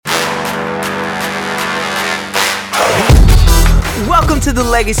Welcome to the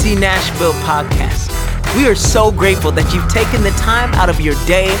Legacy Nashville podcast. We are so grateful that you've taken the time out of your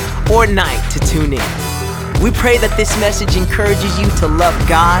day or night to tune in. We pray that this message encourages you to love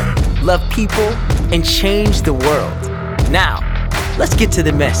God, love people, and change the world. Now, let's get to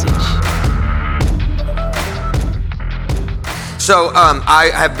the message. So I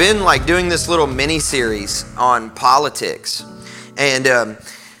have been doing this little mini series on politics, and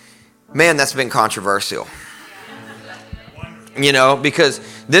man, that's been controversial. You know, because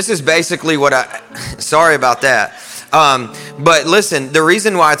this is basically what sorry about that. But listen, the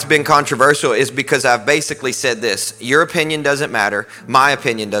reason why it's been controversial is because I've basically said this: your opinion doesn't matter, my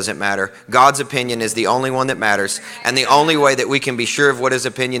opinion doesn't matter, God's opinion is the only one that matters, and the only way that we can be sure of what his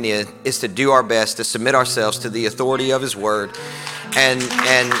opinion is to do our best to submit ourselves to the authority of his word and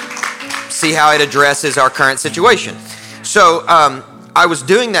see how it addresses our current situation. So I was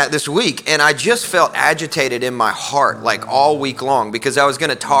doing that this week, and I just felt agitated in my heart all week long because I was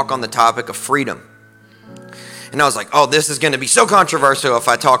going to talk on the topic of freedom. And I was like, oh, this is going to be so controversial if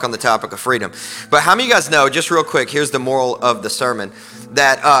I talk on the topic of freedom. But how many of you guys know, just real quick, here's the moral of the sermon,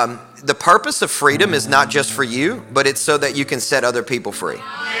 that the purpose of freedom is not just for you, but it's so that you can set other people free.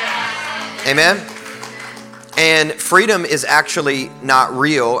 Amen? And freedom is actually not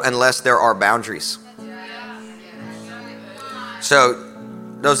real unless there are boundaries. So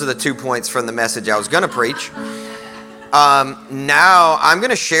those are the 2 points from the message I was going to preach. Now I'm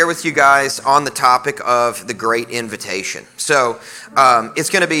going to share with you guys on the topic of the Great Invitation. So it's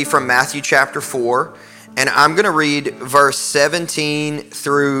going to be from Matthew chapter 4, and I'm going to read verse 17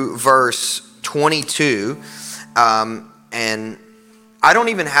 through verse 22. And I don't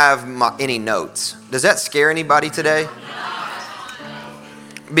even have any notes. Does that scare anybody today?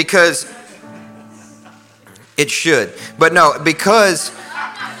 Because it should. But no, because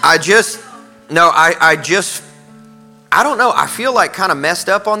I don't know. I feel kind of messed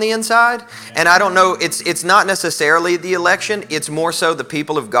up on the inside. And I don't know. It's not necessarily the election. It's more so the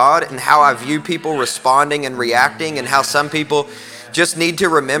people of God and how I view people responding and reacting, and how some people just need to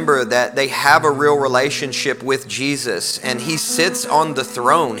remember that they have a real relationship with Jesus, and he sits on the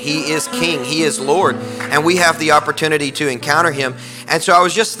throne. He is King. He is Lord. And we have the opportunity to encounter him. And so I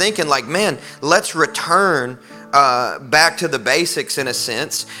was just thinking man, let's return back to the basics in a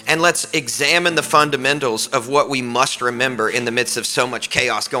sense, and let's examine the fundamentals of what we must remember in the midst of so much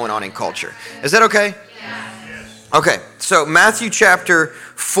chaos going on in culture. Is that okay? Yes. Okay, so Matthew chapter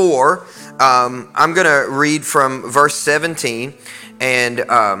 4, I'm going to read from verse 17, and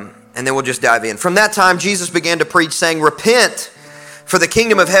then we'll just dive in. From that time, Jesus began to preach, saying, "Repent, for the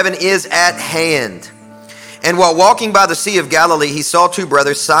kingdom of heaven is at hand." And while walking by the Sea of Galilee, he saw two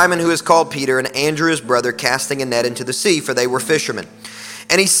brothers, Simon, who is called Peter, and Andrew, his brother, casting a net into the sea, for they were fishermen.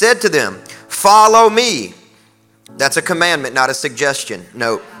 And he said to them, "Follow me." That's a commandment, not a suggestion.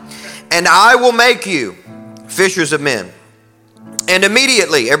 No. "And I will make you fishers of men." And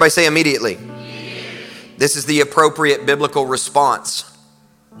immediately, everybody say immediately. This is the appropriate biblical response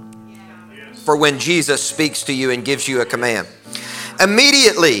for when Jesus speaks to you and gives you a command.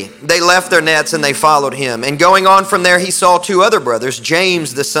 Immediately they left their nets and they followed him. And going on from there, he saw two other brothers,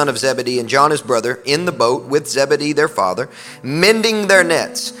 James the son of Zebedee and John his brother, in the boat with Zebedee their father, mending their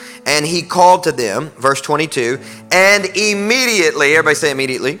nets. And he called to them, verse 22, and immediately, everybody say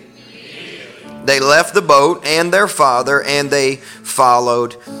immediately, they left the boat and their father, and they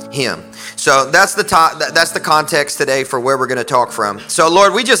followed him. So that's the context today for where we're going to talk from. So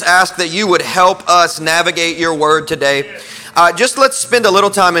Lord, we just ask that you would help us navigate your word today. Just let's spend a little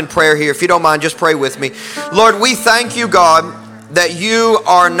time in prayer here. If you don't mind, just pray with me. Lord, we thank you, God, that you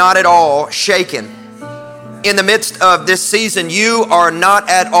are not at all shaken. In the midst of this season, you are not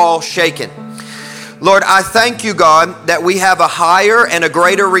at all shaken. Lord, I thank you, God, that we have a higher and a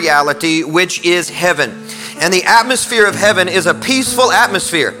greater reality, which is heaven. And the atmosphere of heaven is a peaceful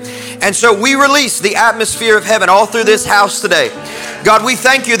atmosphere. And so we release the atmosphere of heaven all through this house today. God, we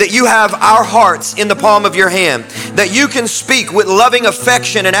thank you that you have our hearts in the palm of your hand, that you can speak with loving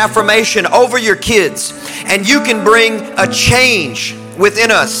affection and affirmation over your kids, and you can bring a change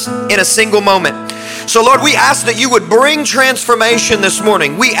within us in a single moment. So Lord, we ask that you would bring transformation this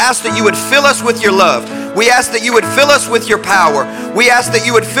morning. We ask that you would fill us with your love. We ask that you would fill us with your power. We ask that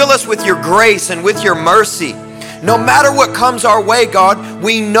you would fill us with your grace and with your mercy. No matter what comes our way, God,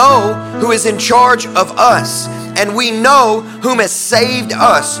 we know who is in charge of us. And we know whom has saved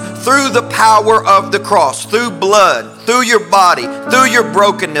us through the power of the cross, through blood, through your body, through your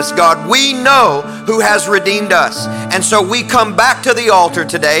brokenness, God. We know who has redeemed us. And so we come back to the altar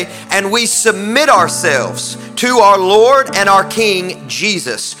today and we submit ourselves to our Lord and our King,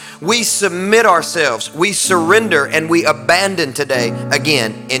 Jesus. We submit ourselves, we surrender, and we abandon today,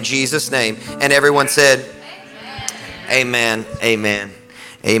 again, in Jesus' name. And everyone said, amen, amen,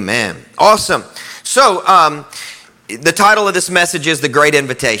 amen. Awesome. So, the title of this message is The Great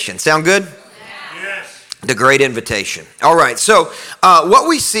Invitation. Sound good? Yes. The Great Invitation. All right, so what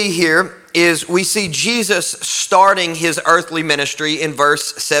we see here is we see Jesus starting his earthly ministry in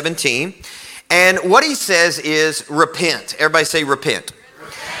verse 17. And what he says is repent. Everybody say repent.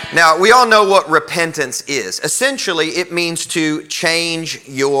 Now, we all know what repentance is. Essentially, it means to change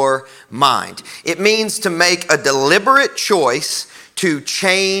your mind. It means to make a deliberate choice to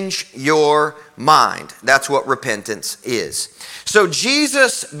change your mind. That's what repentance is. So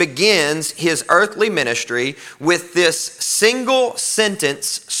Jesus begins his earthly ministry with this single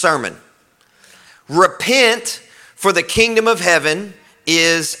sentence sermon. Repent, for the kingdom of heaven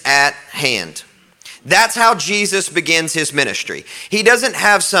is at hand. That's how Jesus begins his ministry. He doesn't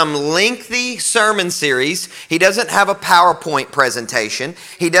have some lengthy sermon series. He doesn't have a PowerPoint presentation.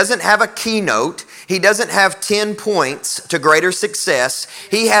 He doesn't have a keynote. He doesn't have 10 points to greater success.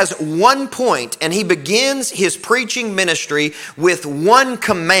 He has one point, and he begins his preaching ministry with one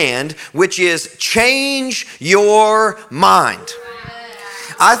command, which is change your mind.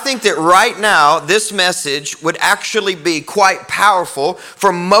 I think that right now, this message would actually be quite powerful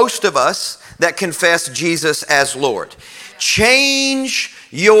for most of us that confess Jesus as Lord. Change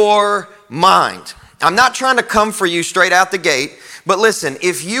your mind. I'm not trying to come for you straight out the gate, but listen,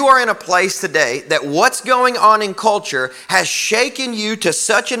 if you are in a place today that what's going on in culture has shaken you to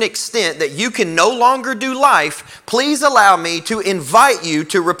such an extent that you can no longer do life, please allow me to invite you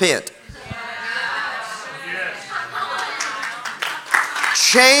to repent.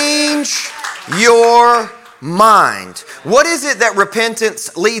 Change your mind. What is it that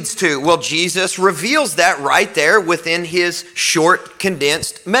repentance leads to? Well, Jesus reveals that right there within his short,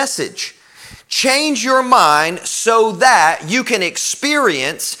 condensed message. Change your mind so that you can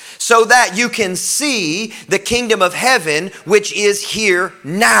experience, so that you can see the kingdom of heaven, which is here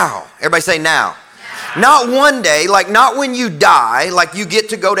now. Everybody say now. Not one day, like not when you die, like you get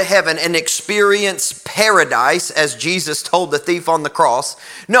to go to heaven and experience paradise as Jesus told the thief on the cross.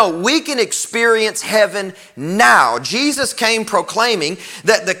 No, we can experience heaven now. Jesus came proclaiming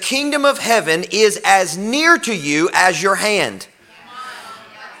that the kingdom of heaven is as near to you as your hand.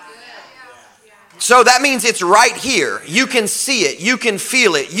 So that means it's right here. You can see it. You can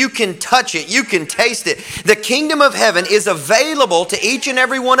feel it. You can touch it. You can taste it. The kingdom of heaven is available to each and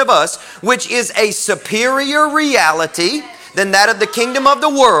every one of us, which is a superior reality than that of the kingdom of the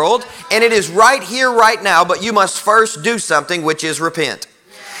world. And it is right here, right now. But you must first do something, which is repent.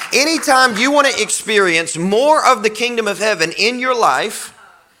 Anytime you want to experience more of the kingdom of heaven in your life,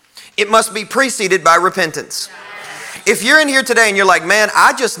 it must be preceded by repentance. If you're in here today and you're like, man,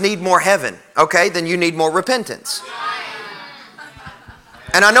 I just need more heaven, okay, then you need more repentance.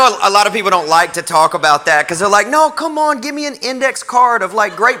 And I know a lot of people don't like to talk about that because they're like, no, come on, give me an index card of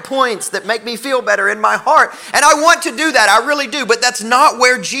like great points that make me feel better in my heart. And I want to do that, I really do, but that's not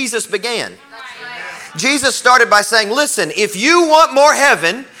where Jesus began. Jesus started by saying, listen, if you want more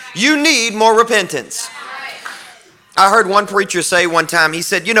heaven, you need more repentance. I heard one preacher say one time, he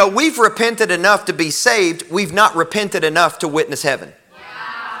said, you know, we've repented enough to be saved. We've not repented enough to witness heaven.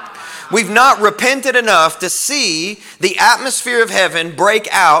 We've not repented enough to see the atmosphere of heaven break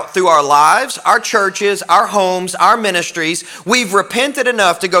out through our lives, our churches, our homes, our ministries. We've repented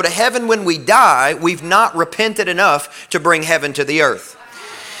enough to go to heaven when we die. We've not repented enough to bring heaven to the earth.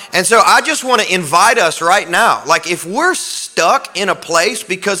 And so I just want to invite us right now, like if we're stuck in a place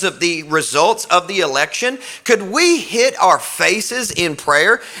because of the results of the election, could we hit our faces in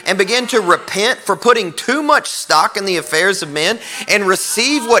prayer and begin to repent for putting too much stock in the affairs of men and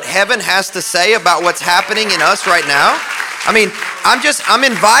receive what heaven has to say about what's happening in us right now? I mean, I'm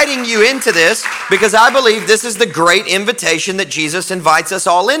inviting you into this because I believe this is the great invitation that Jesus invites us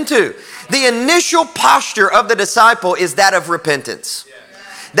all into. The initial posture of the disciple is that of repentance.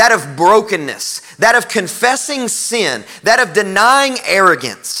 That of brokenness, that of confessing sin, that of denying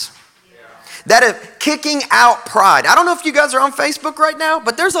arrogance, that of kicking out pride. I don't know if you guys are on Facebook right now,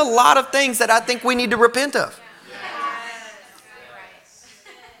 but there's a lot of things that I think we need to repent of.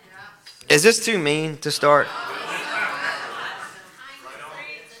 Is this too mean to start?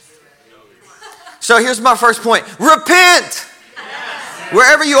 So here's my first point. Repent!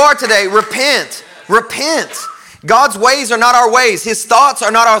 Wherever you are today, repent. Repent. God's ways are not our ways. His thoughts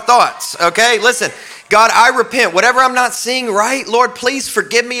are not our thoughts. Okay, listen. God, I repent. Whatever I'm not seeing right, Lord, please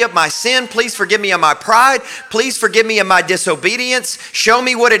forgive me of my sin. Please forgive me of my pride. Please forgive me of my disobedience. Show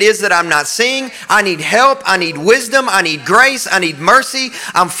me what it is that I'm not seeing. I need help. I need wisdom. I need grace. I need mercy.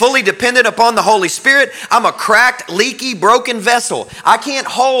 I'm fully dependent upon the Holy Spirit. I'm a cracked, leaky, broken vessel. I can't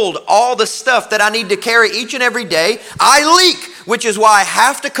hold all the stuff that I need to carry each and every day. I leak, which is why I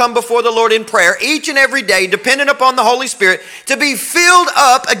have to come before the Lord in prayer each and every day, dependent upon the Holy Spirit, to be filled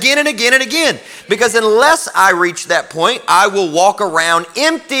up again and again and again. Because unless I reach that point, I will walk around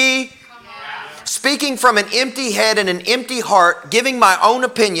empty, speaking from an empty head and an empty heart, giving my own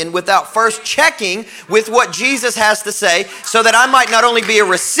opinion without first checking with what Jesus has to say, so that I might not only be a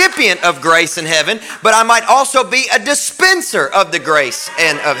recipient of grace in heaven, but I might also be a dispenser of the grace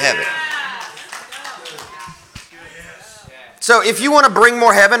and of heaven. So if you want to bring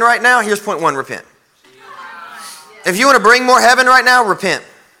more heaven right now, here's point one, repent. If you want to bring more heaven right now, repent.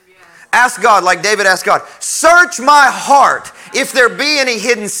 Ask God, like David asked God, search my heart if there be any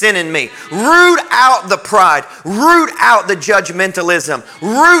hidden sin in me. Root out the pride. Root out the judgmentalism.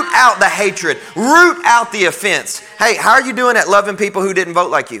 Root out the hatred. Root out the offense. Hey, how are you doing at loving people who didn't vote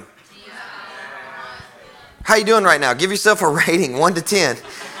like you? How are you doing right now? Give yourself a rating, 1 to 10.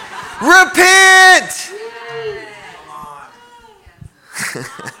 Repent!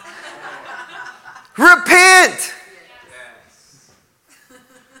 Repent!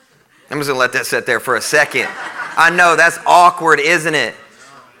 I'm just going to let that sit there for a second. I know, that's awkward, isn't it?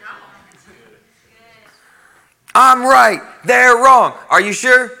 I'm right, they're wrong. Are you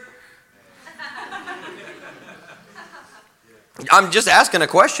sure? I'm just asking a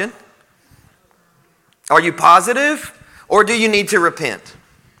question. Are you positive, or do you need to repent?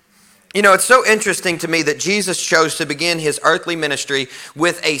 You know, it's so interesting to me that Jesus chose to begin his earthly ministry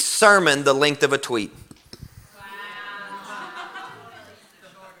with a sermon the length of a tweet.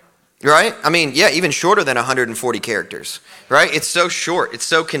 Right? I mean, yeah, even shorter than 140 characters, right? It's so short. It's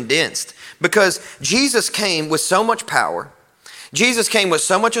so condensed. Because Jesus came with so much power. Jesus came with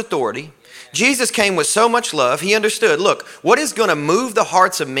so much authority. Jesus came with so much love. He understood, look, what is going to move the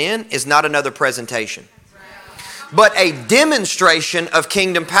hearts of men is not another presentation, but a demonstration of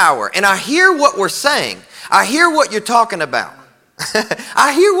kingdom power. And I hear what we're saying. I hear what you're talking about.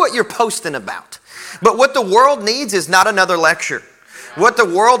 I hear what you're posting about. But what the world needs is not another lecture. What the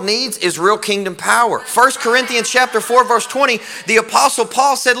world needs is real kingdom power. 1 Corinthians chapter 4, verse 20, the Apostle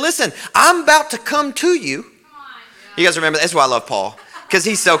Paul said, listen, I'm about to come to you. You guys remember, that's why I love Paul, because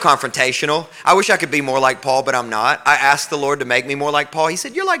he's so confrontational. I wish I could be more like Paul, but I'm not. I asked the Lord to make me more like Paul. He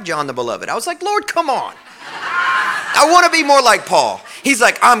said, you're like John the Beloved. I was like, Lord, come on. I want to be more like Paul. He's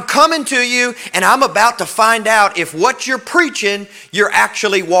like, I'm coming to you, and I'm about to find out if what you're preaching, you're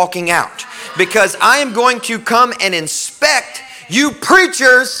actually walking out. Because I am going to come and inspect you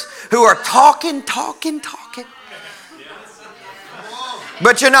preachers who are talking.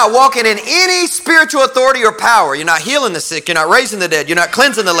 But you're not walking in any spiritual authority or power. You're not healing the sick. You're not raising the dead. You're not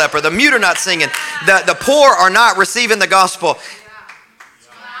cleansing the leper. The mute are not singing. The poor are not receiving the gospel.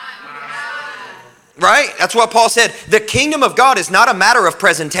 Right? That's what Paul said. The kingdom of God is not a matter of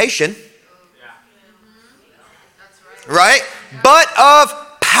presentation. Right? But of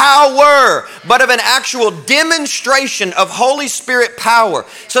power, but of an actual demonstration of Holy Spirit power,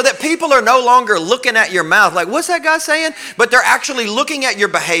 so that people are no longer looking at your mouth like, what's that guy saying? But they're actually looking at your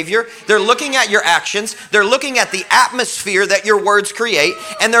behavior, they're looking at your actions, they're looking at the atmosphere that your words create,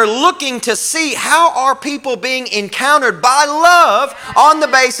 and they're looking to see how are people being encountered by love on the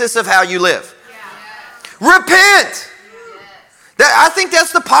basis of how you live. Repent! I think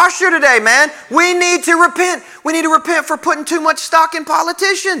that's the posture today, man. We need to repent. We need to repent for putting too much stock in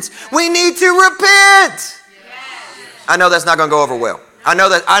politicians. We need to repent. I know that's not going to go over well. I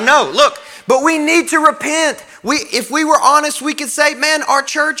know. Look, but we need to repent. If we were honest, we could say, man, our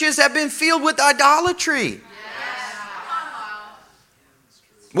churches have been filled with idolatry.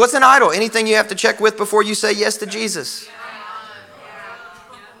 What's an idol? Anything you have to check with before you say yes to Jesus.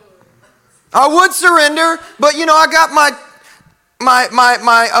 I would surrender, but I got my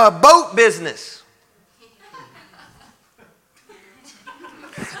boat business.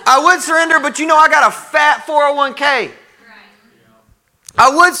 I would surrender, but I got a fat 401k.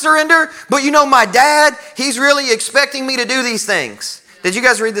 I would surrender, but my dad, he's really expecting me to do these things. Did you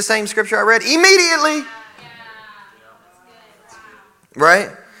guys read the same scripture I read? Immediately.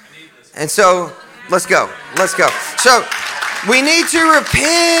 Right? And so, let's go. So, we need to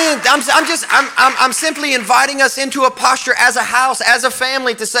repent. I'm simply inviting us into a posture as a house, as a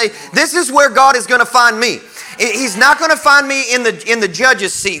family, to say, this is where God is going to find me. He's not going to find me in the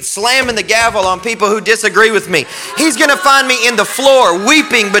judge's seat, slamming the gavel on people who disagree with me. He's going to find me in the floor,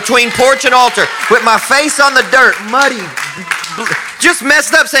 weeping between porch and altar, with my face on the dirt, muddy, just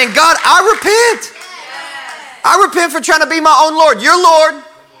messed up, saying, God, I repent. I repent for trying to be my own Lord. Your Lord.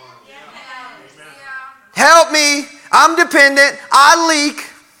 Help me. I'm dependent. I leak.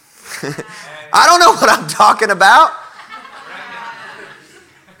 I don't know what I'm talking about.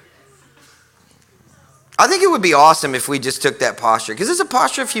 I think it would be awesome if we just took that posture, because it's a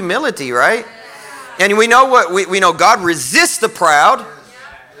posture of humility, right? And we know what we know. God resists the proud,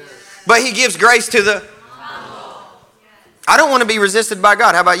 but He gives grace to the. I don't want to be resisted by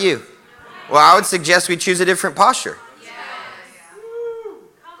God. How about you? Well, I would suggest we choose a different posture.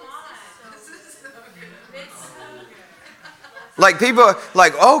 Like people are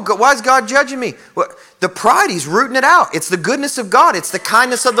like, oh, why is God judging me? Well, the pride, He's rooting it out. It's the goodness of God. It's the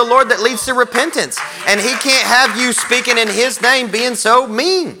kindness of the Lord that leads to repentance. And He can't have you speaking in His name being so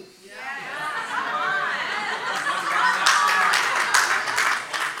mean.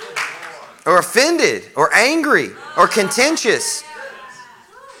 Or offended, or angry, or contentious,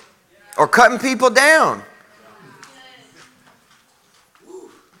 or cutting people down.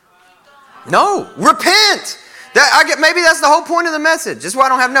 No, repent. Maybe that's the whole point of the message. That's why I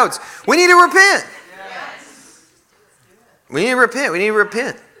don't have notes. We need to repent. We need to repent. We need to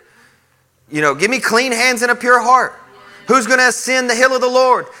repent. Give me clean hands and a pure heart. Who's going to ascend the hill of the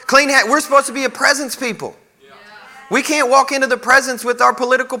Lord? Clean hands. We're supposed to be a presence people. We can't walk into the presence with our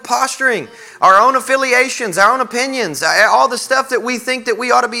political posturing, our own affiliations, our own opinions, all the stuff that we think that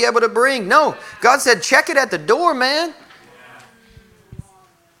we ought to be able to bring. No, God said, check it at the door, man.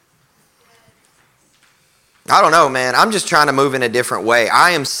 I don't know, man. I'm just trying to move in a different way. I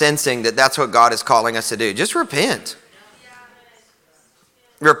am sensing that that's what God is calling us to do. Just repent.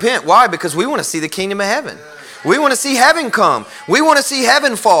 Repent. Why? Because we want to see the kingdom of heaven. We want to see heaven come. We want to see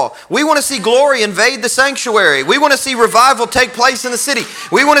heaven fall. We want to see glory invade the sanctuary. We want to see revival take place in the city.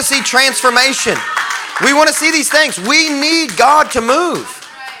 We want to see transformation. We want to see these things. We need God to move.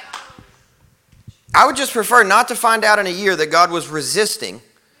 I would just prefer not to find out in a year that God was resisting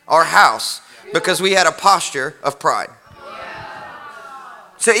our house because we had a posture of pride.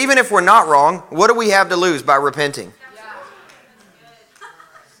 So even if we're not wrong, what do we have to lose by repenting?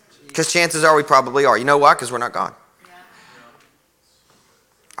 Because chances are we probably are. You know why? Because we're not God.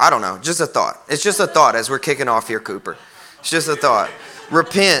 I don't know. Just a thought. It's just a thought as we're kicking off here, Cooper. It's just a thought.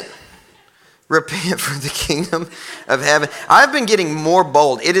 Repent. Repent for the kingdom of heaven. I've been getting more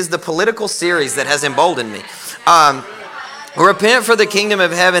bold. It is the political series that has emboldened me. Repent for the kingdom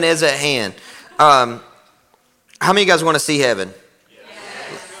of heaven is at hand. How many of you guys want to see heaven?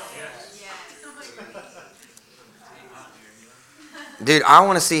 Dude, I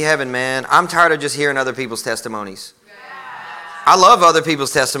want to see heaven, man. I'm tired of just hearing other people's testimonies. I love other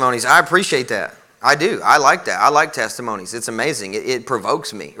people's testimonies. I appreciate that. I do. I like that. I like testimonies. It's amazing. It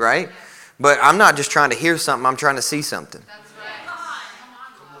provokes me, right? But I'm not just trying to hear something. I'm trying to see something.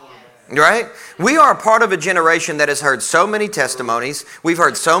 Right? We are a part of a generation that has heard so many testimonies. We've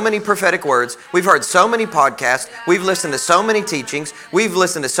heard so many prophetic words. We've heard so many podcasts. We've listened to so many teachings. We've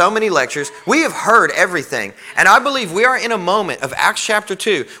listened to so many lectures. We have heard everything. And I believe we are in a moment of Acts chapter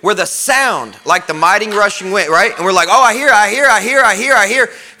 2 where the sound, like the mighty rushing wind, right? And we're like, oh, I hear.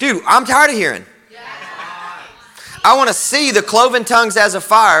 Dude, I'm tired of hearing. I want to see the cloven tongues as a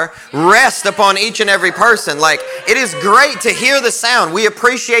fire rest upon each and every person. Like, it is great to hear the sound. We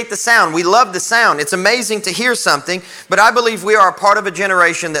appreciate the sound. We love the sound. It's amazing to hear something. But I believe we are a part of a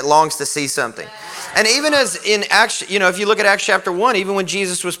generation that longs to see something. And even as in Acts, if you look at Acts chapter 1, even when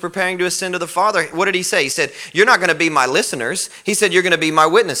Jesus was preparing to ascend to the Father, what did He say? He said, you're not going to be my listeners. He said, you're going to be my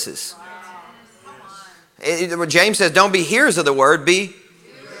witnesses. James says, don't be hearers of the word, be.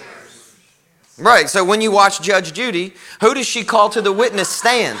 Right, so when you watch Judge Judy, who does she call to the witness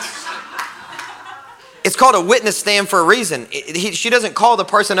stand? It's called a witness stand for a reason. She doesn't call the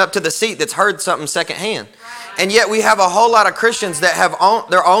person up to the seat that's heard something secondhand. And yet we have a whole lot of Christians that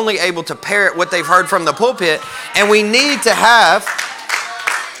they're only able to parrot what they've heard from the pulpit. And we need to have...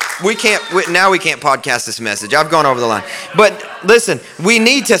 We can't podcast this message. I've gone over the line. But listen, we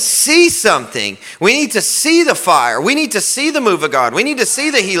need to see something. We need to see the fire. We need to see the move of God. We need to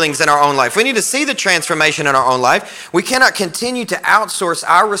see the healings in our own life. We need to see the transformation in our own life. We cannot continue to outsource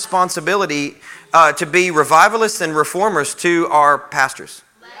our responsibility to be revivalists and reformers to our pastors.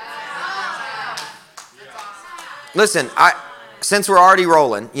 Listen, since we're already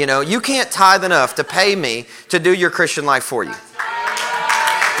rolling, you can't tithe enough to pay me to do your Christian life for you.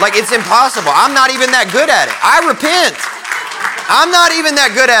 Like, it's impossible. I'm not even that good at it. I repent. I'm not even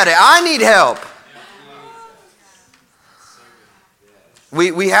that good at it. I need help.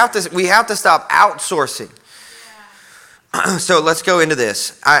 We have to stop outsourcing. So let's go into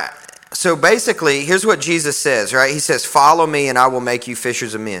this. So basically, here's what Jesus says, right? He says, "Follow me and I will make you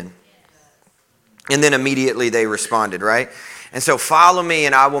fishers of men." And then immediately they responded, right? And so, follow me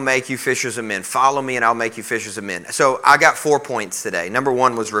and I will make you fishers of men. Follow me and I'll make you fishers of men. So I got 4 points today. Number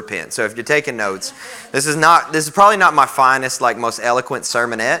 1 was repent. So if you're taking notes, this is probably not my finest, like most eloquent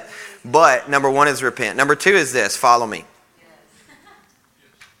sermonette, but number 1 is repent. Number 2 is this, follow me.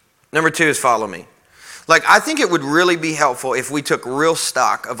 Number 2 is follow me. Like, I think it would really be helpful if we took real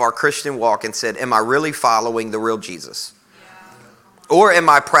stock of our Christian walk and said, am I really following the real Jesus? Or am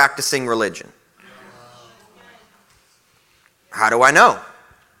I practicing religion? How do I know?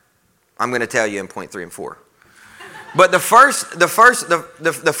 I'm going to tell you in point 3 and 4. But the first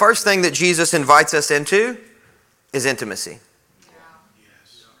thing that Jesus invites us into is intimacy.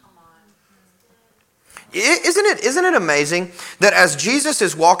 Isn't it amazing that as Jesus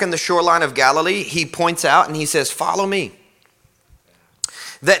is walking the shoreline of Galilee, he points out and he says, "Follow me."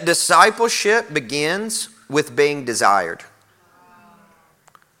 That discipleship begins with being desired.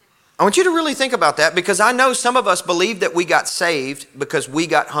 I want you to really think about that, because I know some of us believe that we got saved because we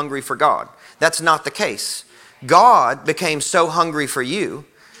got hungry for God. That's not the case. God became so hungry for you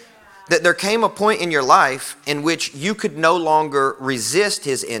that there came a point in your life in which you could no longer resist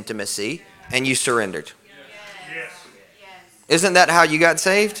his intimacy and you surrendered. Isn't that how you got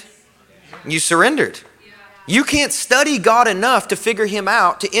saved? You surrendered. You can't study God enough to figure him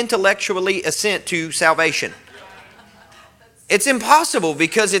out to intellectually assent to salvation. It's impossible,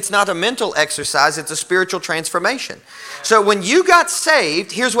 because it's not a mental exercise, it's a spiritual transformation. So when you got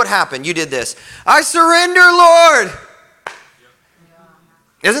saved, here's what happened. You did this. I surrender, Lord.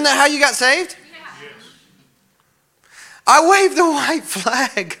 Isn't that how you got saved? I waved the white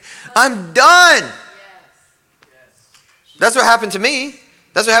flag. I'm done. That's what happened to me.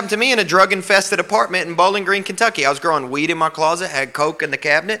 That's what happened to me in a drug-infested apartment in Bowling Green, Kentucky. I was growing weed in my closet, had coke in the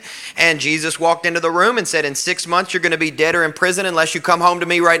cabinet, and Jesus walked into the room and said, "In 6 months, you're going to be dead or in prison unless you come home to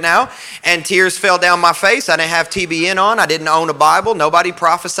me right now." And tears fell down my face. I didn't have TBN on. I didn't own a Bible. Nobody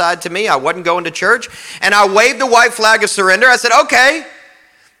prophesied to me. I wasn't going to church. And I waved the white flag of surrender. I said, "Okay,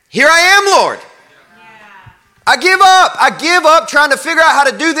 here I am, Lord. I give up. I give up trying to figure out how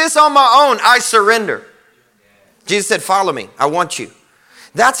to do this on my own. I surrender." Jesus said, "Follow me. I want you."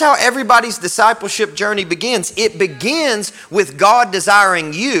 That's how everybody's discipleship journey begins. It begins with God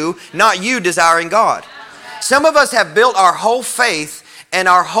desiring you, not you desiring God. Some of us have built our whole faith and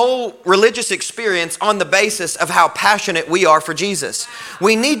our whole religious experience on the basis of how passionate we are for Jesus.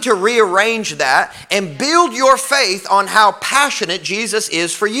 We need to rearrange that and build your faith on how passionate Jesus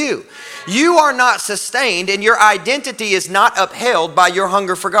is for you. You are not sustained, and your identity is not upheld by your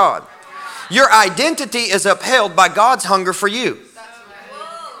hunger for God. Your identity is upheld by God's hunger for you.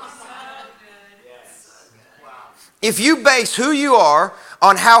 If you base who you are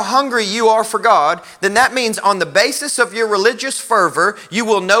on how hungry you are for God, then that means on the basis of your religious fervor, you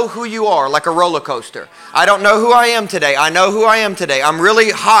will know who you are, like a roller coaster. I don't know who I am today. I know who I am today. I'm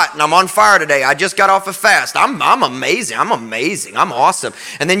really hot and I'm on fire today. I just got off a fast. I'm amazing. I'm amazing. I'm awesome.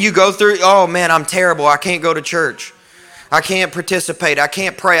 And then you go through, oh man, I'm terrible. I can't go to church. I can't participate. I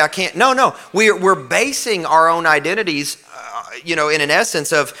can't pray. I can't. No. We're basing our own identities in an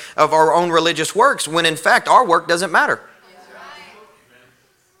essence of our own religious works, when in fact our work doesn't matter.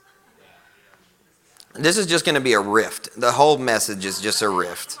 This is just going to be a rift. The whole message is just a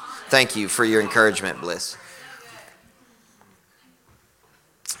rift. Thank you for your encouragement, Bliss.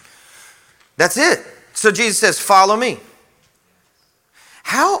 That's it. So Jesus says, "Follow me."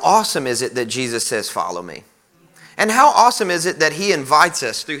 How awesome is it that Jesus says, "Follow me"? And how awesome is it that he invites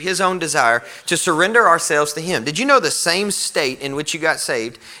us through his own desire to surrender ourselves to him? Did you know the same state in which you got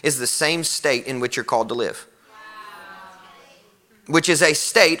saved is the same state in which you're called to live? Which is a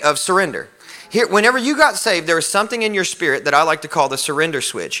state of surrender. Here, whenever you got saved, there was something in your spirit that I like to call the surrender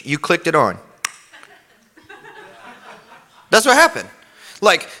switch. You clicked it on. That's what happened.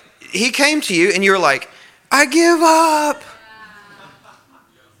 Like, he came to you and you were like, "I give up."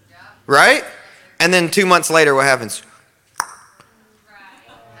 Right? And then 2 months later, what happens?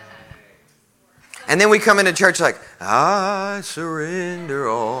 And then we come into church like, "I surrender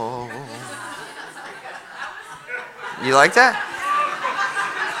all." You like that?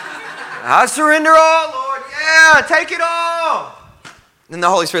 "I surrender all, Lord. Yeah, take it all." And the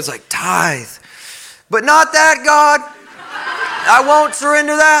Holy Spirit's like, "Tithe. But not that, God. I won't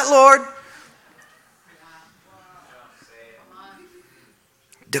surrender that, Lord."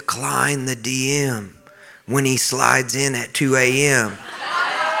 Decline the DM when he slides in at 2 a.m.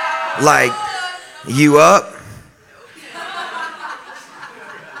 Like, you up?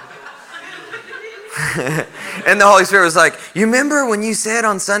 And the Holy Spirit was like, you remember when you said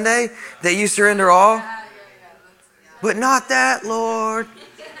on Sunday that you surrender all? But not that, Lord.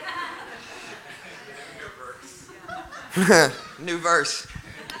 New verse.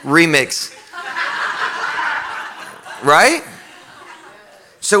 Remix. Right?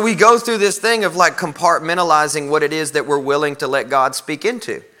 So we go through this thing of like compartmentalizing what it is that we're willing to let God speak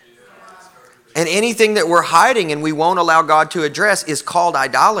into. And anything that we're hiding and we won't allow God to address is called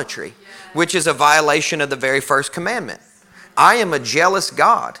idolatry, which is a violation of the very first commandment. I am a jealous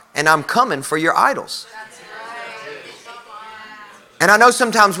God, and I'm coming for your idols. And I know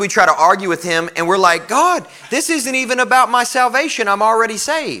sometimes we try to argue with him, and we're like, God, this isn't even about my salvation. I'm already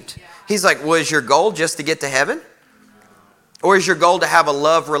saved. He's like, well, is your goal just to get to heaven? Or is your goal to have a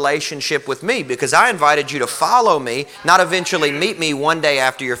love relationship with me? Because I invited you to follow me, not eventually meet me one day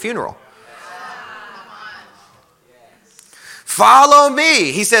after your funeral. Follow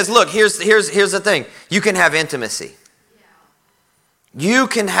me. He says, look, here's the thing. You can have intimacy. You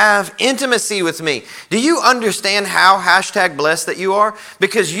can have intimacy with me. Do you understand how #blessed that you are?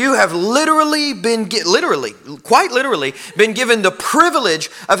 Because you have quite literally been given the privilege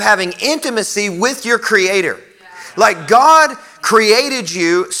of having intimacy with your Creator. Like God created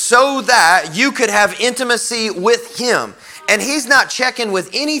you so that you could have intimacy with Him. And He's not checking with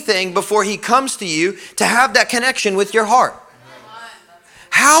anything before He comes to you to have that connection with your heart.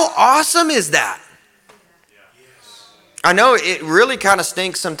 How awesome is that? I know it really kind of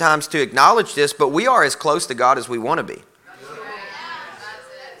stinks sometimes to acknowledge this, but we are as close to God as we want to be.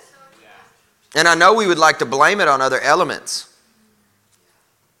 And I know we would like to blame it on other elements.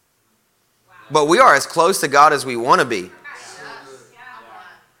 But we are as close to God as we want to be.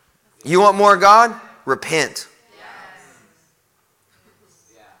 You want more God? Repent.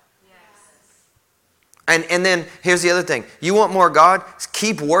 And then here's the other thing. You want more God?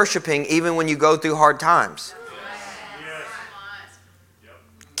 Keep worshiping even when you go through hard times.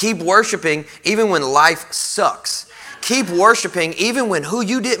 Keep worshiping even when life sucks. Keep worshiping even when who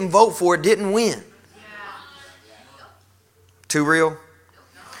you didn't vote for didn't win. Too real?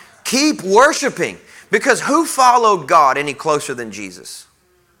 Keep worshiping. Because who followed God any closer than Jesus?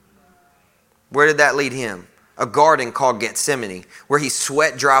 Where did that lead him? A garden called Gethsemane, where he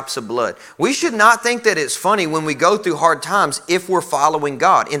sweat drops of blood. We should not think that it's funny when we go through hard times if we're following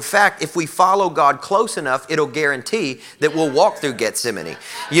God. In fact, if we follow God close enough, it'll guarantee that we'll walk through Gethsemane.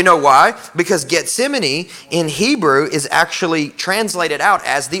 You know why? Because Gethsemane in Hebrew is actually translated out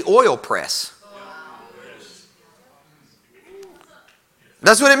as the oil press.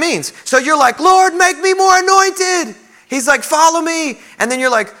 That's what it means. So you're like, Lord, make me more anointed. He's like, follow me. And then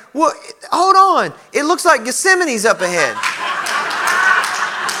you're like, well, hold on. It looks like Gethsemane's up ahead.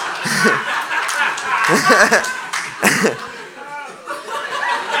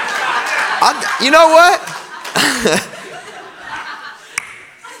 You know what?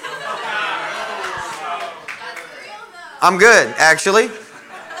 I'm good, actually.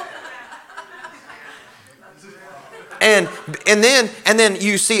 And then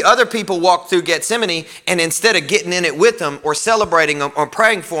you see other people walk through Gethsemane, and instead of getting in it with them or celebrating them or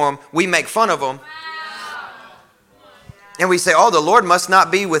praying for them, we make fun of them. And we say, oh, the Lord must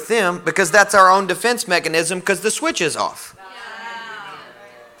not be with them, because that's our own defense mechanism because the switch is off.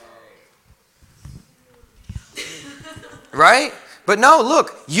 Right? But no,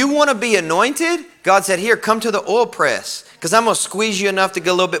 look, you want to be anointed? God said, here, come to the oil press, because I'm going to squeeze you enough to get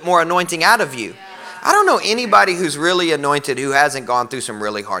a little bit more anointing out of you. I don't know anybody who's really anointed who hasn't gone through some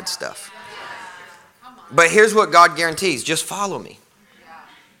really hard stuff. But here's what God guarantees. Just follow me.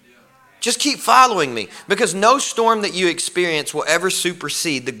 Just keep following me. Because no storm that you experience will ever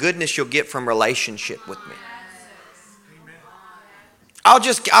supersede the goodness you'll get from relationship with me. I'll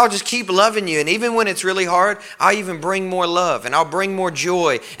just keep loving you. And even when it's really hard, I'll even bring more love. And I'll bring more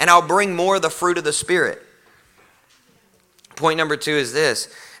joy. And I'll bring more of the fruit of the Spirit. Point number 2 is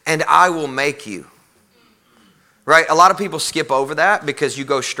this. And I will make you. Right? A lot of people skip over that because you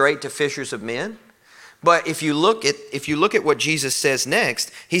go straight to fishers of men. But if you look at what Jesus says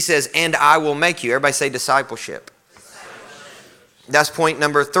next, he says, and I will make you. Everybody say discipleship. That's point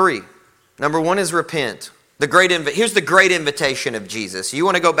number 3. Number 1 is repent. Here's the great invitation of Jesus. You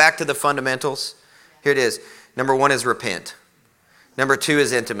want to go back to the fundamentals? Here it is. Number 1 is repent. Number 2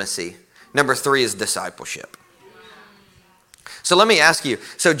 is intimacy. Number 3 is discipleship. So let me ask you.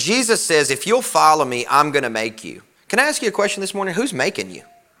 So Jesus says, if you'll follow me, I'm going to make you. Can I ask you a question this morning? Who's making you?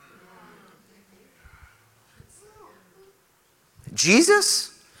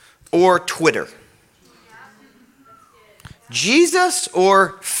 Jesus or Twitter? Jesus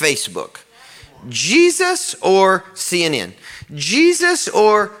or Facebook? Jesus or CNN? Jesus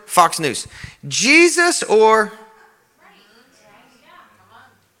or Fox News? Jesus or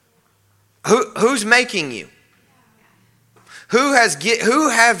who's making you? Who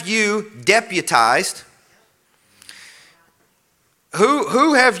have you deputized?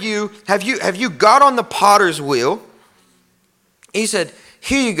 Who have you got on the potter's wheel? He said,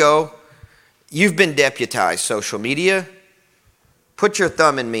 here you go. You've been deputized, social media. Put your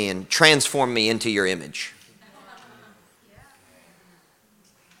thumb in me and transform me into your image.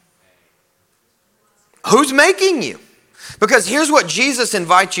 Who's making you? Because here's what Jesus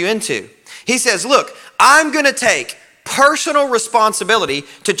invites you into. He says, look, I'm going to take personal responsibility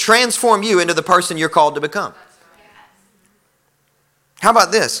to transform you into the person you're called to become. How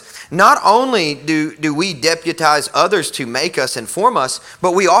about this? Not only do we deputize others to make us and form us,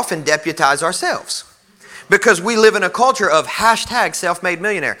 but we often deputize ourselves. Because we live in a culture of hashtag self-made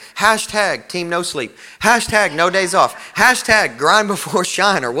millionaire, hashtag team no sleep, hashtag no days off, hashtag grind before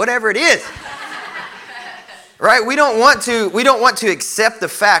shine, or whatever it is. Right? We don't want to accept the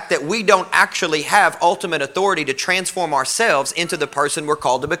fact that we don't actually have ultimate authority to transform ourselves into the person we're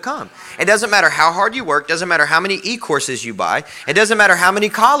called to become. It doesn't matter how hard you work, doesn't matter how many e-courses you buy, it doesn't matter how many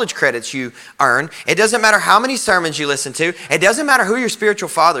college credits you earn, it doesn't matter how many sermons you listen to, it doesn't matter who your spiritual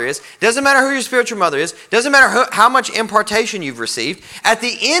father is, it doesn't matter who your spiritual mother is, it doesn't matter how much impartation you've received. At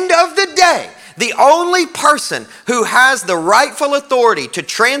the end of the day, the only person who has the rightful authority to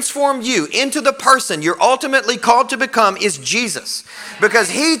transform you into the person you're ultimately called to become is Jesus, because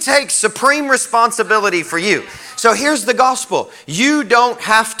he takes supreme responsibility for you. So here's the gospel. You don't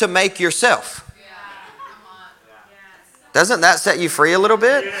have to make yourself. Doesn't that set you free a little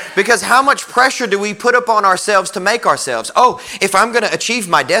bit? Because how much pressure do we put upon ourselves to make ourselves? Oh, if I'm going to achieve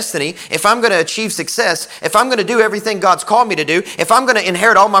my destiny, if I'm going to achieve success, if I'm going to do everything God's called me to do, if I'm going to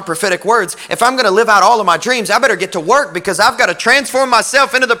inherit all my prophetic words, if I'm going to live out all of my dreams, I better get to work because I've got to transform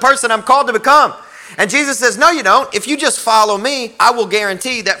myself into the person I'm called to become. And Jesus says, no, you don't. If you just follow me, I will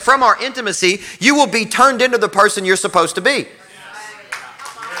guarantee that from our intimacy, you will be turned into the person you're supposed to be.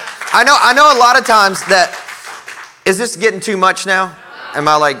 I know a lot of times that, is this getting too much now? Am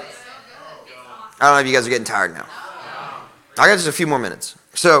I like, I don't know if you guys are getting tired now. I got just a few more minutes.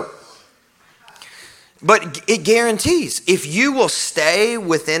 But it guarantees if you will stay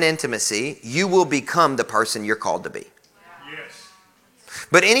within intimacy, you will become the person you're called to be.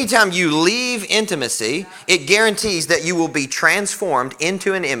 But anytime you leave intimacy, it guarantees that you will be transformed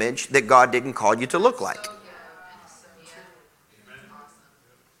into an image that God didn't call you to look like.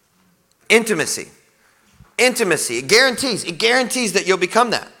 Intimacy. It guarantees that you'll become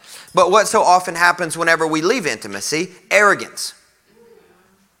that. But what so often happens whenever we leave intimacy? Arrogance.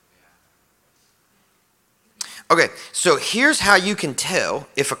 Okay, so here's how you can tell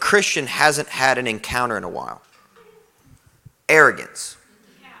if a Christian hasn't had an encounter in a while. Arrogance.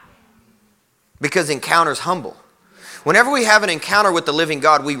 Because encounter's humble. Whenever we have an encounter with the living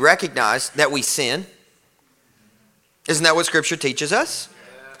God, we recognize that we sin. Isn't that what Scripture teaches us?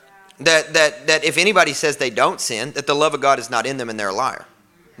 That if anybody says they don't sin, that the love of God is not in them and they're a liar.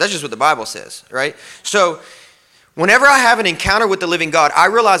 That's just what the Bible says, right? So whenever I have an encounter with the living God, I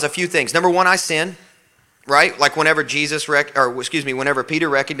realize a few things. Number one, I sin, right? Like whenever whenever Peter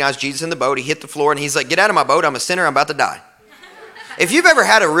recognized Jesus in the boat, he hit the floor and he's like, get out of my boat, I'm a sinner, I'm about to die. If you've ever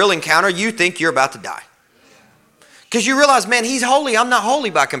had a real encounter, you think you're about to die. Because you realize, man, he's holy. I'm not holy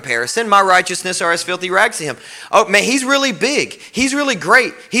by comparison. My righteousness are as filthy rags to him. Oh, man, he's really big. He's really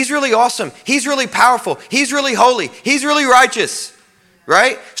great. He's really awesome. He's really powerful. He's really holy. He's really righteous.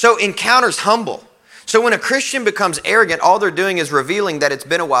 Right? So encounter's humble. So when a Christian becomes arrogant, all they're doing is revealing that it's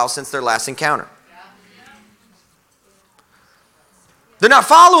been a while since their last encounter. They're not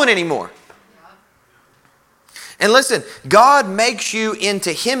following anymore. And listen, God makes you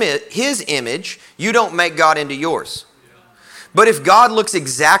into His image. You don't make God into yours. But if God looks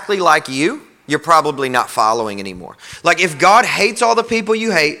exactly like you, you're probably not following anymore. Like if God hates all the people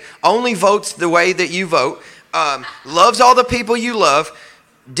you hate, only votes the way that you vote, loves all the people you love,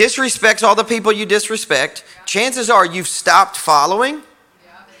 disrespects all the people you disrespect, chances are you've stopped following.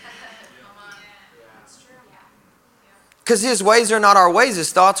 Because His ways are not our ways.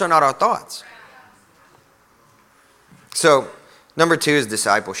 His thoughts are not our thoughts. So, number 2 is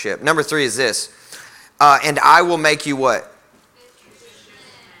discipleship. Number 3 is this. And I will make you what?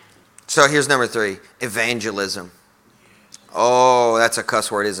 So here's number 3. Evangelism. Oh, that's a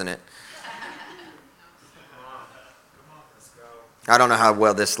cuss word, isn't it? I don't know how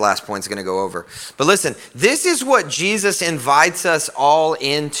well this last point's going to go over. But listen, this is what Jesus invites us all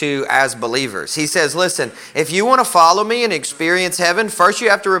into as believers. He says, listen, if you want to follow me and experience heaven, first you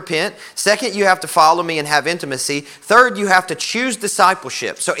have to repent. Second, you have to follow me and have intimacy. Third, you have to choose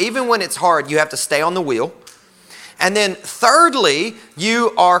discipleship. So even when it's hard, you have to stay on the wheel. And then thirdly,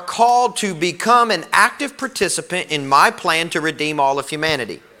 you are called to become an active participant in my plan to redeem all of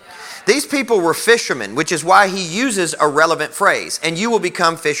humanity. These people were fishermen, which is why he uses a relevant phrase, and you will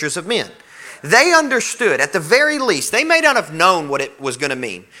become fishers of men. They understood, at the very least, they may not have known what it was going to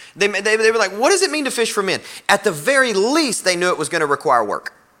mean. They were like, what does it mean to fish for men? At the very least, they knew it was going to require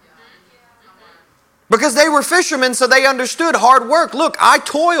work. Because they were fishermen, so they understood hard work. Look, I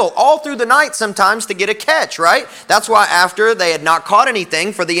toil all through the night sometimes to get a catch, right? That's why after they had not caught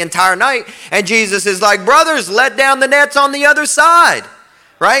anything for the entire night, and Jesus is like, brothers, let down the nets on the other side.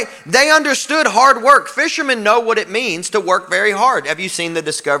 Right? They understood hard work. Fishermen know what it means to work very hard. Have you seen the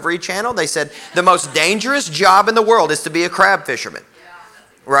Discovery Channel? They said the most dangerous job in the world is to be a crab fisherman.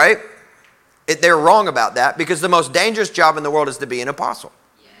 Right? They're wrong about that because the most dangerous job in the world is to be an apostle.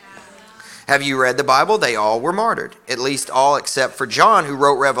 Have you read the Bible? They all were martyred. At least all except for John, who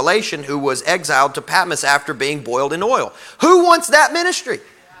wrote Revelation, who was exiled to Patmos after being boiled in oil. Who wants that ministry?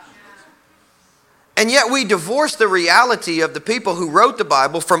 And yet we divorce the reality of the people who wrote the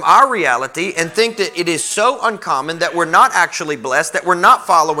Bible from our reality and think that it is so uncommon that we're not actually blessed, that we're not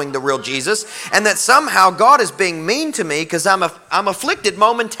following the real Jesus, and that somehow God is being mean to me because I'm afflicted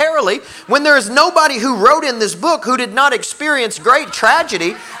momentarily when there is nobody who wrote in this book who did not experience great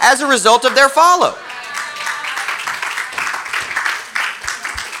tragedy as a result of their follow.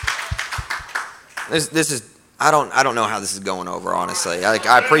 This is... I don't know how this is going over, honestly.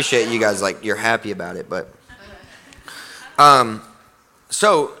 I appreciate you guys, you're happy about it, but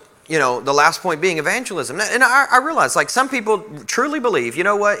so, the last point being evangelism. And I realize, some people truly believe, you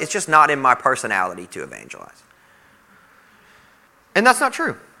know what, it's just not in my personality to evangelize. And that's not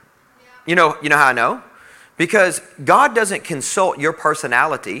true. You know how I know? Because God doesn't consult your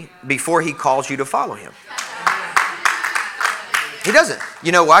personality before he calls you to follow him. He doesn't.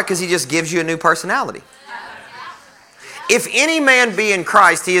 You know why? Because he just gives you a new personality. If any man be in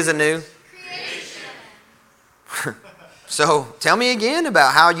Christ, he is a new creation. So tell me again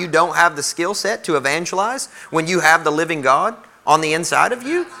about how you don't have the skill set to evangelize when you have the living God on the inside of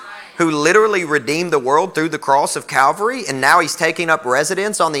you, who literally redeemed the world through the cross of Calvary, and now he's taking up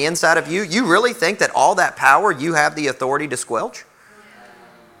residence on the inside of you. You really think that all that power you have the authority to squelch?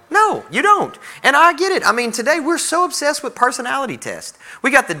 No, you don't. And I get it. I mean, today we're so obsessed with personality tests. We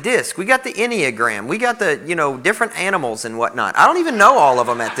got the DISC, we got the Enneagram, we got the, different animals and whatnot. I don't even know all of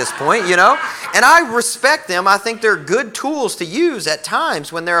them at this point, And I respect them. I think they're good tools to use at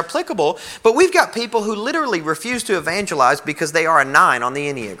times when they're applicable. But we've got people who literally refuse to evangelize because they are a 9 on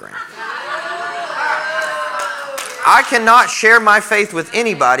the Enneagram. I cannot share my faith with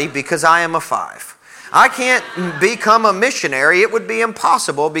anybody because I am a 5. I can't become a missionary. It would be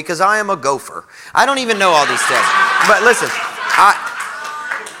impossible because I am a gopher. I don't even know all these tests. But listen,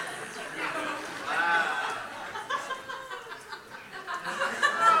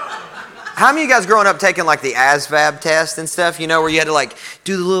 how many of you guys growing up taking the ASVAB test and stuff, where you had to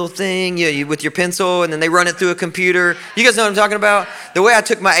do the little thing you with your pencil and then they run it through a computer? You guys know what I'm talking about? The way I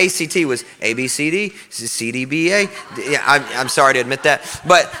took my ACT was ABCD, CDBA. Yeah, I'm sorry to admit that.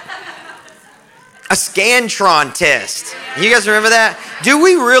 But a Scantron test. You guys remember that? Do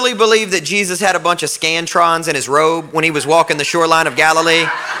we really believe that Jesus had a bunch of Scantrons in his robe when he was walking the shoreline of Galilee?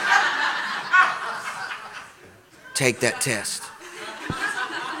 Take that test.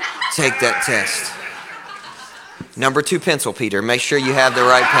 Take that test. Number 2 pencil, Peter. Make sure you have the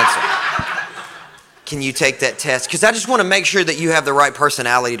right pencil. Can you take that test? Because I just want to make sure that you have the right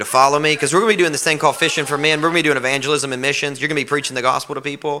personality to follow me. Because we're going to be doing this thing called Fishing for Men. We're going to be doing evangelism and missions. You're going to be preaching the gospel to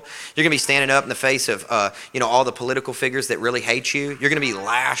people. You're going to be standing up in the face of, all the political figures that really hate you. You're going to be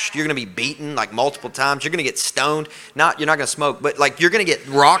lashed. You're going to be beaten multiple times. You're going to get stoned. You're not going to smoke, but you're going to get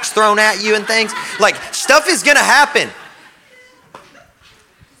rocks thrown at you and things. Stuff is going to happen.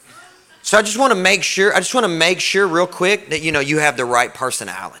 So I just want to make sure real quick that, you have the right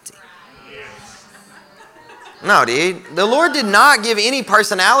personality. No, dude. The Lord did not give any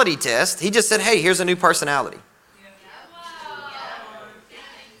personality test. He just said, hey, here's a new personality.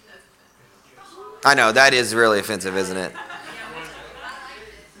 I know, that is really offensive, isn't it?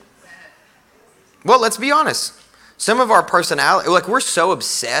 Well, let's be honest. Some of our personality, we're so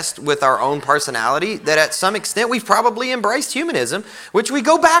obsessed with our own personality that at some extent we've probably embraced humanism, which we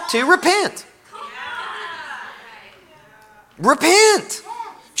go back to repent. Repent.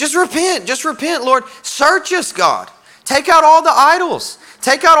 Just repent, Lord. Search us, God. Take out all the idols.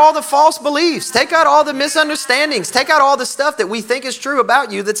 Take out all the false beliefs. Take out all the misunderstandings. Take out all the stuff that we think is true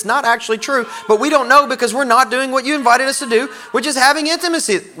about you that's not actually true, but we don't know because we're not doing what you invited us to do, which is having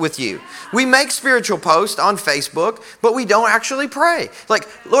intimacy with you. We make spiritual posts on Facebook, but we don't actually pray. Like,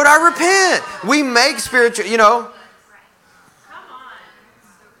 Lord, I repent. We make spiritual,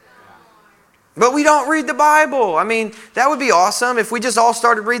 but we don't read the Bible. I mean, that would be awesome if we just all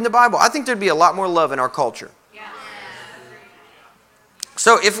started reading the Bible. I think there'd be a lot more love in our culture.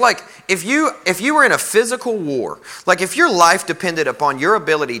 So if you were in a physical war, like if your life depended upon your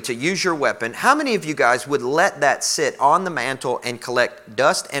ability to use your weapon, how many of you guys would let that sit on the mantle and collect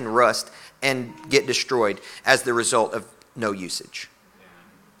dust and rust and get destroyed as the result of no usage?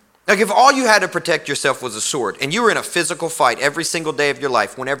 Like if all you had to protect yourself was a sword and you were in a physical fight every single day of your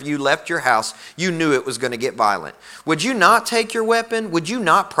life, whenever you left your house, you knew it was going to get violent. Would you not take your weapon? Would you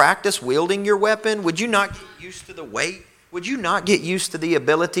not practice wielding your weapon? Would you not get used to the weight? Would you not get used to the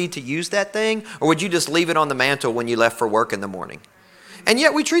ability to use that thing? Or would you just leave it on the mantle when you left for work in the morning? And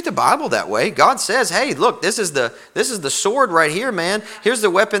yet we treat the Bible that way. God says, hey, look, this is the sword right here, man. Here's the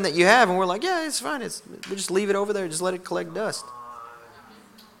weapon that you have. And we're like, yeah, it's fine. We'll just leave it over there. Just let it collect dust.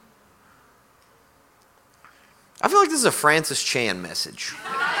 I feel like this is a Francis Chan message.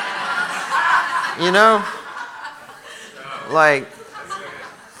 Like,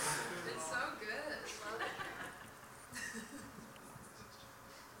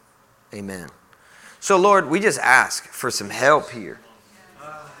 amen. So Lord, we just ask for some help here.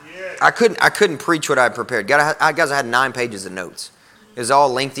 I couldn't preach what I had prepared. Guys, I had 9 pages of notes. It was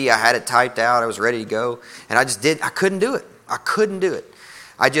all lengthy. I had it typed out. I was ready to go. And I couldn't do it.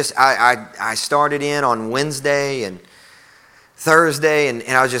 I started in on Wednesday and Thursday, and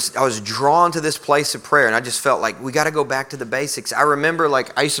I was drawn to this place of prayer, and I just felt like we got to go back to the basics. I remember,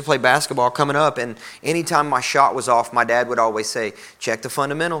 like, I used to play basketball coming up, and anytime my shot was off, my dad would always say, check the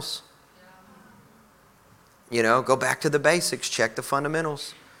fundamentals. Go back to the basics, check the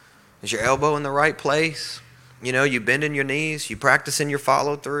fundamentals. Is your elbow in the right place? You bending your knees, you practicing your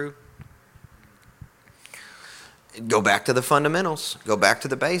follow through. Go back to the fundamentals. Go back to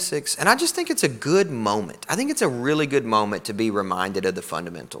the basics. And I just think it's a good moment. I think it's a really good moment to be reminded of the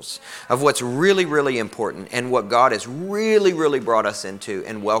fundamentals, of what's really, really important and what God has really, really brought us into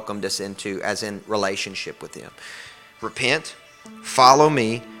and welcomed us into as in relationship with Him. Repent, follow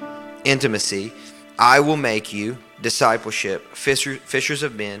me, intimacy. I will make you discipleship, fishers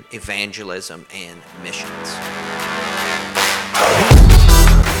of men, evangelism, and missions.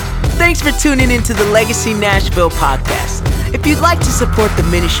 Thanks for tuning into the Legacy Nashville podcast. If you'd like to support the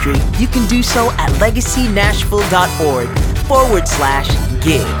ministry, you can do so at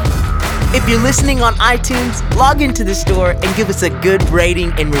legacynashville.org/give. If you're listening on iTunes, log into the store and give us a good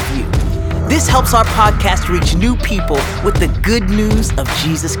rating and review. This helps our podcast reach new people with the good news of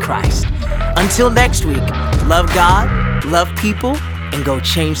Jesus Christ. Until next week, love God, love people, and go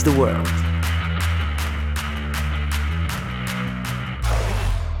change the world.